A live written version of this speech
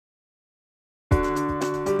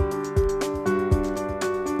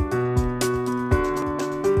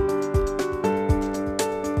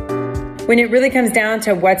when it really comes down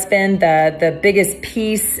to what's been the biggest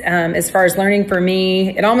piece as far as learning for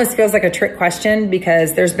me, it almost feels like a trick question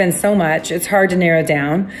because there's been so much, it's hard to narrow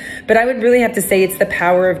down. But I would really have to say it's the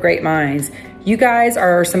power of great minds. You guys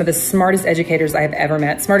are some of the smartest educators I've ever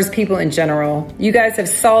met, smartest people in general. You guys have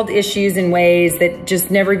solved issues in ways that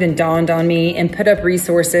just never even dawned on me and put up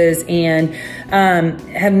resources and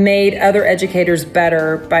have made other educators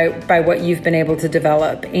better by what you've been able to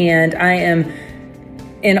develop. And I am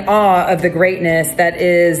in awe of the greatness that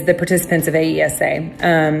is the participants of AESA.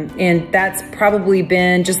 And that's probably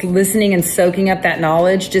been just listening and soaking up that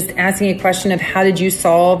knowledge, just asking a question of how did you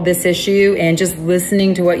solve this issue and just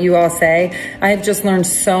listening to what you all say. I have just learned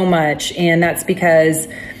so much, and that's because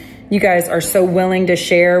you guys are so willing to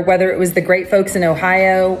share, whether it was the great folks in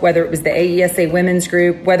Ohio, whether it was the AESA women's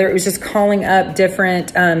group, whether it was just calling up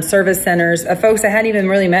different service centers of folks I hadn't even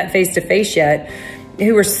really met face-to-face yet,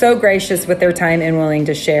 who were so gracious with their time and willing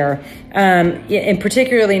to share. And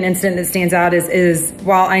particularly an incident that stands out is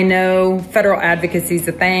while I know federal advocacy is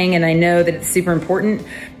a thing and I know that it's super important,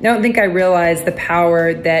 I don't think I realized the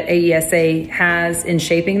power that AESA has in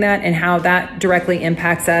shaping that and how that directly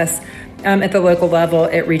impacts us at the local level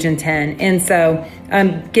at Region 10. And so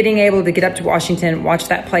getting able to get up to Washington, watch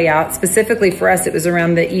that play out. Specifically for us, it was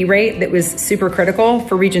around the E-rate that was super critical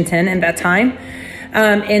for Region 10 at that time.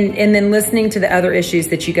 And then listening to the other issues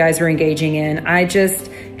that you guys were engaging in. I just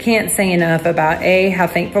can't say enough about A, how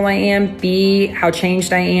thankful I am, B, how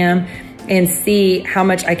changed I am, and C, how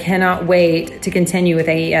much I cannot wait to continue with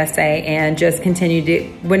AESA and just continue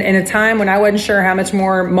to, in a time when I wasn't sure how much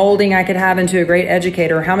more molding I could have into a great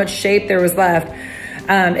educator, how much shape there was left,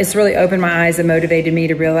 it's really opened my eyes and motivated me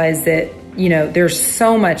to realize that, you know, there's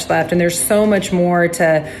so much left and there's so much more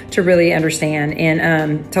to really understand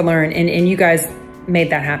and to learn. And you guys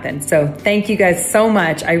made that happen. So thank you guys so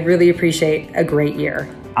much. I really appreciate a great year.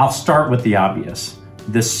 I'll start with the obvious.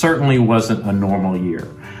 This certainly wasn't a normal year.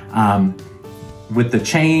 With the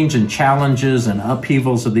change and challenges and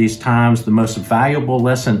upheavals of these times, the most valuable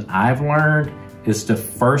lesson I've learned is to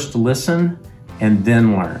first listen and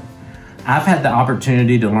then learn. I've had the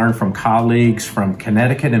opportunity to learn from colleagues from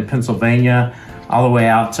Connecticut and Pennsylvania, all the way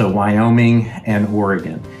out to Wyoming and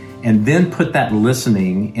Oregon, and then put that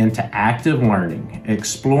listening into active learning,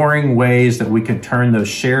 exploring ways that we can turn those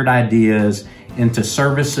shared ideas into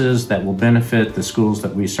services that will benefit the schools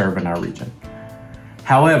that we serve in our region.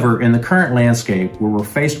 However, in the current landscape where we're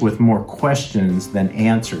faced with more questions than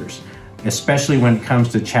answers, especially when it comes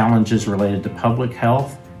to challenges related to public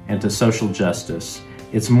health and to social justice,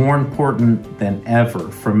 it's more important than ever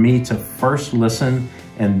for me to first listen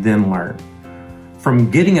and then learn.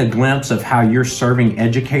 From getting a glimpse of how you're serving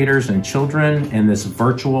educators and children in this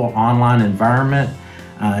virtual online environment,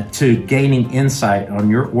 to gaining insight on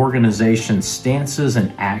your organization's stances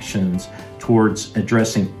and actions towards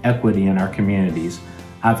addressing equity in our communities,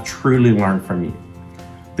 I've truly learned from you.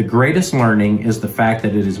 The greatest learning is the fact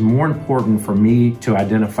that it is more important for me to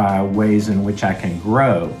identify ways in which I can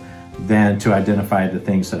grow than to identify the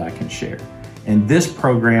things that I can share. And this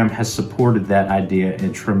program has supported that idea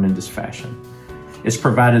in tremendous fashion. It's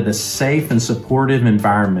provided a safe and supportive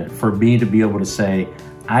environment for me to be able to say,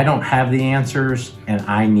 I don't have the answers and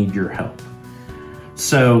I need your help.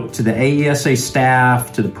 So to the AESA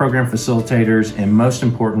staff, to the program facilitators, and most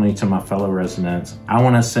importantly to my fellow residents, I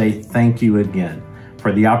want to say thank you again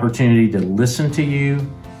for the opportunity to listen to you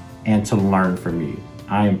and to learn from you.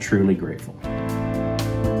 I am truly grateful.